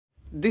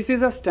This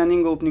is a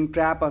stunning opening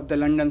trap of the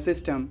London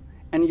system,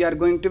 and you are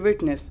going to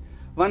witness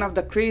one of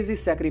the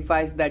craziest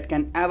sacrifices that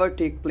can ever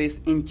take place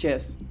in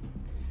chess.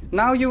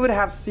 Now you would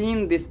have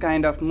seen this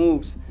kind of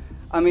moves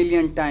a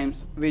million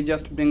times. We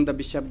just bring the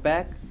bishop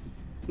back.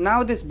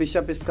 Now this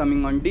bishop is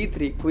coming on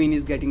d3, queen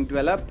is getting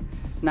developed,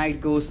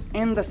 knight goes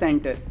in the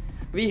center.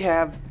 We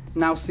have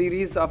now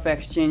series of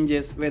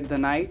exchanges with the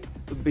knight,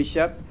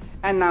 bishop,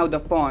 and now the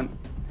pawn.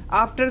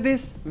 After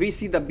this, we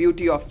see the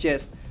beauty of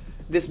chess.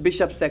 This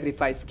bishop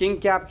sacrifice, king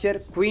capture,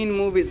 queen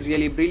move is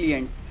really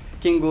brilliant.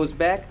 King goes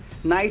back,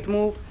 knight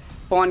move,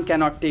 pawn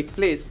cannot take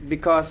place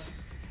because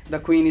the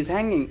queen is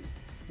hanging.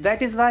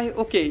 That is why,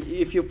 okay,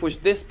 if you push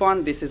this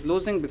pawn, this is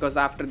losing because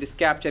after this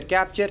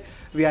capture,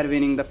 we are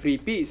winning the free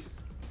piece.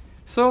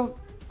 So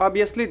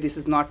obviously this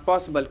is not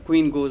possible.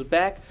 Queen goes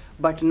back,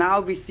 but now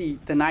we see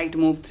the knight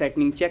move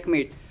threatening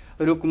checkmate.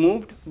 Rook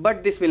moved,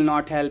 but this will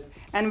not help,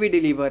 and we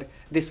deliver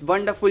this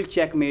wonderful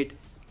checkmate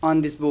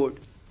on this board.